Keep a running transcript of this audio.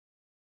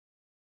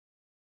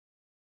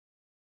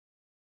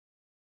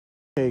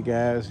Hey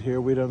guys, here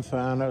we done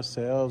found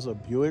ourselves a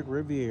Buick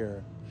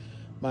Riviera.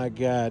 My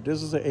God,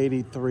 this is an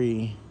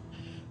 83,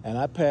 and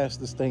I passed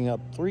this thing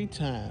up 3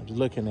 times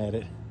looking at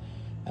it,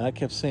 and I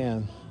kept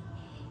saying,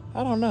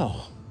 I don't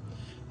know.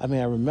 I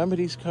mean, I remember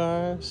these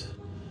cars.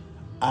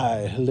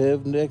 I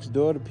lived next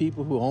door to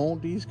people who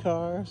owned these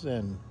cars,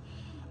 and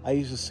I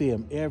used to see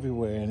them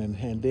everywhere.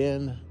 And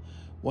then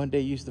one day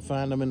you used to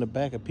find them in the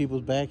back of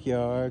people's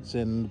backyards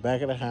and the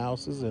back of the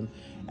houses and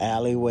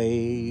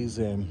alleyways,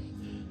 and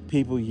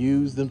people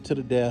used them to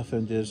the death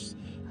and just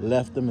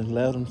left them and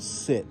let them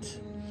sit.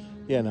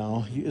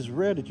 It's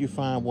rare that you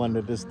find one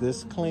that is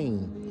this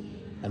clean.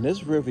 And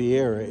this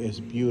Riviera is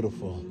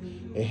beautiful.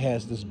 It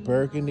has this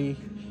burgundy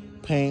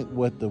paint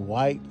with the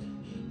white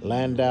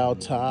Landau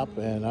top,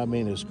 and I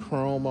mean, it's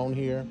chrome on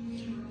here.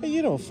 And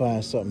you don't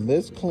find something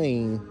this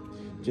clean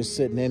just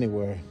sitting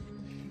anywhere.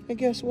 And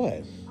guess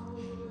what?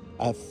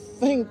 I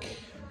think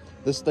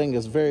this thing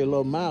is very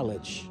low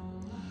mileage.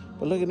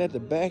 But looking at the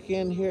back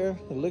end here,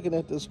 and looking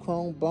at this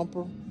chrome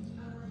bumper,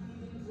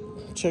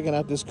 checking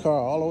out this car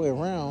all the way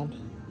around,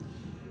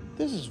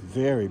 this is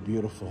very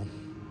beautiful.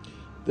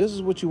 This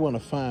is what you want to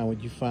find when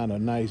you find a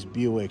nice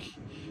Buick.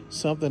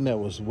 Something that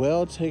was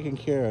well taken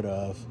care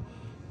of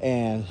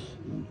and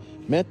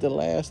meant to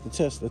last the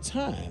test of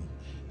time.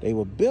 They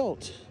were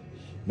built,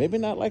 maybe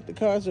not like the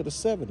cars of the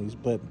 70s,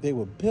 but they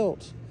were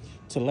built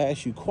to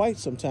last you quite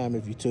some time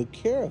if you took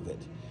care of it.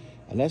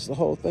 And that's the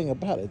whole thing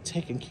about it,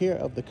 taking care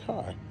of the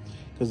car.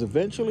 Because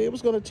eventually it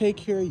was going to take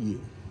care of you.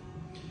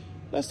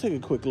 Let's take a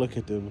quick look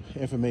at the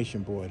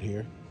information board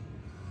here.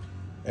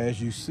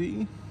 As you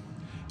see,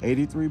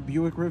 83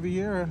 Buick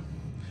Riviera.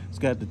 It's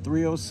got the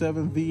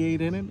 307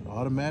 V8 in it,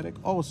 automatic.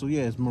 Oh, so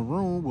yeah, it's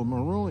maroon with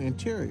maroon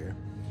interior.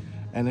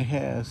 And it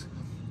has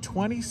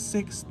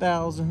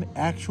 26,000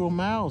 actual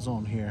miles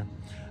on here.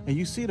 And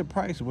you see the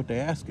price of what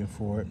they're asking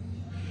for it.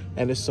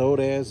 And it's sold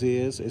as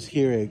is. It's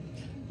here at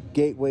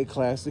Gateway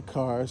Classic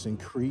Cars in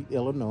Crete,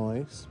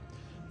 Illinois.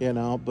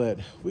 But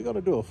we're going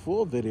to do a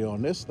full video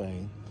on this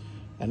thing.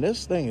 And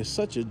this thing is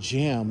such a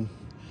gem.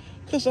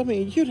 Because, I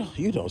mean,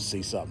 you don't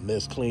see something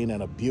this clean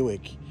in a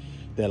Buick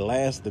that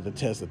lasted the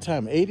test of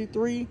time.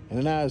 83,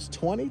 and now it's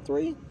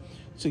 23.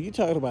 So you're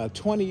talking about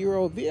a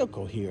 20-year-old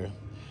vehicle here.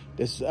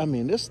 This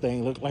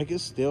thing looked like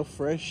it's still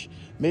fresh,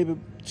 maybe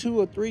 2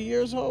 or 3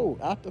 years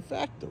old out the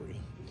factory.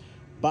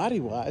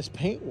 Body-wise,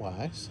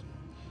 paint-wise,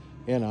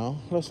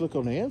 let's look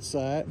on the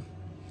inside.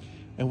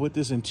 And with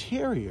this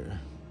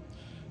interior,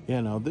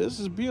 this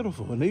is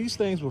beautiful. And these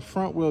things were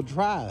front-wheel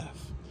drive,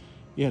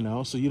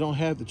 so you don't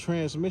have the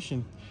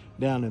transmission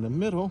down in the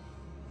middle.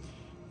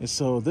 And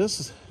so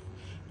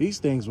these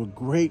things were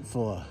great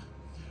for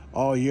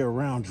all year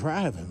round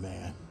driving,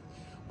 man.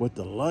 With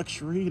the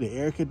luxury, the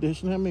air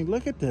conditioning. I mean,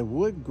 look at the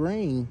wood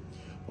grain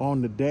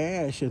on the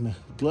dash and the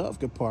glove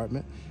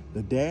compartment.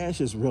 The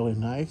dash is really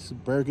nice,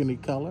 burgundy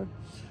color.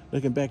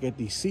 Looking back at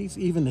these seats,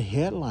 even the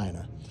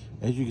headliner.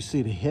 As you can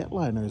see, the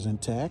headliner is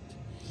intact.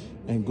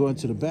 And going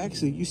to the back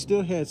seat, you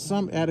still had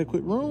some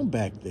adequate room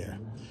back there,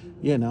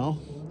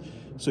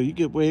 So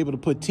you were able to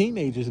put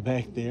teenagers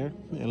back there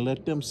and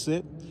let them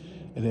sit.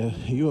 And then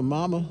you and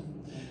mama,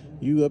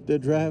 you up there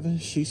driving,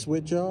 she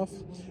switch off.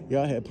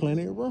 Y'all had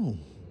plenty of room,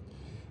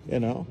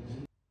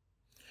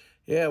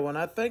 Yeah, when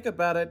I think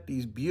about it,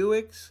 these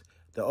Buicks,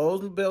 the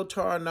Oldsmobile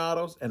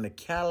Tornados, and the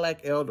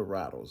Cadillac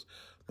Eldorados,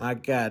 my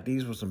God,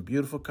 these were some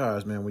beautiful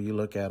cars, man, when you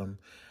look at them.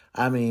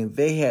 I mean,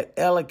 they had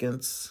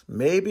elegance.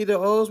 Maybe the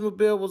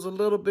Oldsmobile was a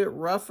little bit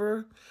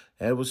rougher.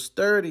 It was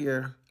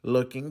sturdier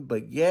looking,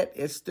 but yet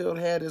it still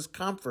had its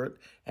comfort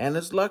and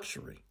its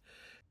luxury.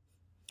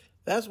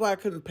 That's why I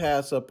couldn't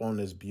pass up on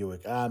this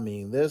Buick. I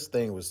mean, this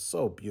thing was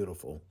so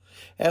beautiful.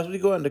 As we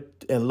go in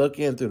and look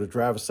in through the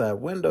driver's side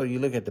window, you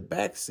look at the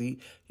back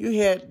seat, you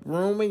had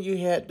room and you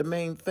had the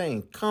main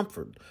thing,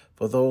 comfort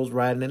for those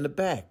riding in the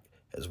back,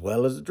 as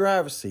well as the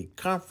driver's seat,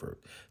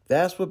 comfort.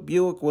 That's what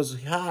Buick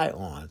was high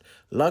on,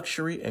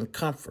 luxury and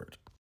comfort.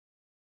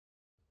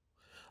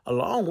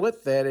 Along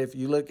with that, if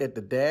you look at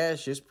the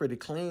dash, it's pretty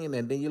clean.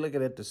 And then you look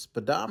at the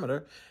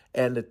speedometer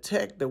and the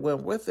tech that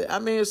went with it. I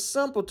mean, it's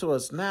simple to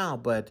us now,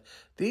 but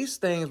these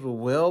things were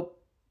well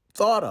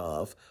thought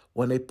of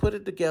when they put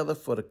it together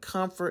for the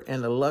comfort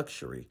and the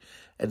luxury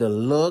and the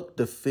look,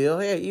 the feel.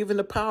 Hey, even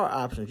the power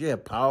options. You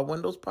have power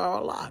windows,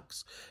 power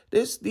locks.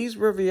 These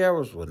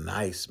Rivieras were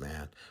nice,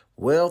 man.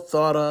 Well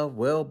thought of,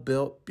 well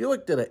built.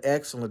 Buick did an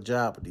excellent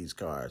job with these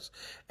cars.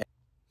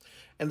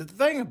 And the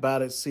thing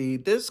about it, see,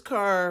 this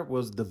car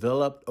was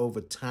developed over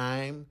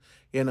time,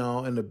 in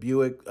the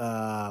Buick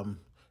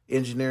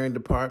engineering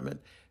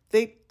department.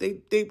 They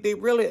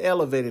really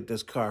elevated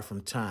this car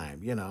from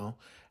time,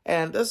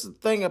 And that's the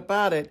thing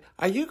about it.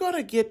 Are you going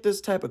to get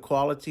this type of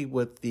quality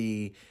with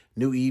the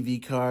new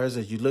EV cars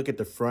as you look at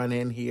the front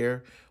end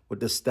here with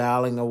the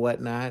styling or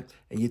whatnot,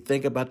 and you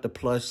think about the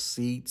plush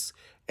seats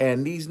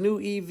and these new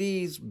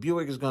EVs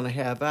Buick is going to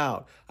have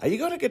out? Are you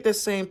going to get the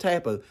same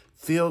type of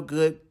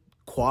feel-good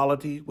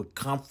quality with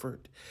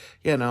comfort,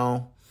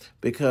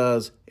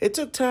 because it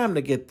took time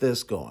to get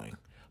this going.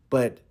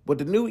 But with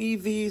the new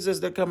EVs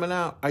as they're coming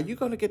out, are you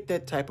going to get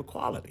that type of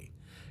quality?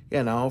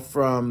 You know,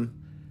 from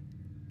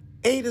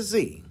A to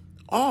Z,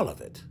 all of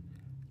it.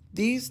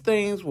 These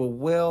things were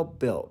well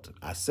built.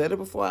 I said it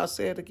before, I'll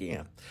say it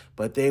again.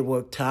 But they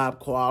were top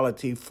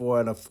quality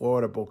for an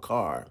affordable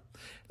car.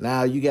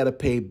 Now you got to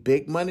pay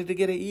big money to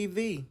get an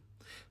EV.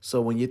 So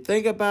when you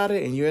think about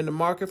it and you're in the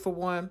market for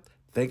one,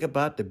 think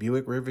about the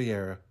Buick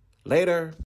Riviera. Later.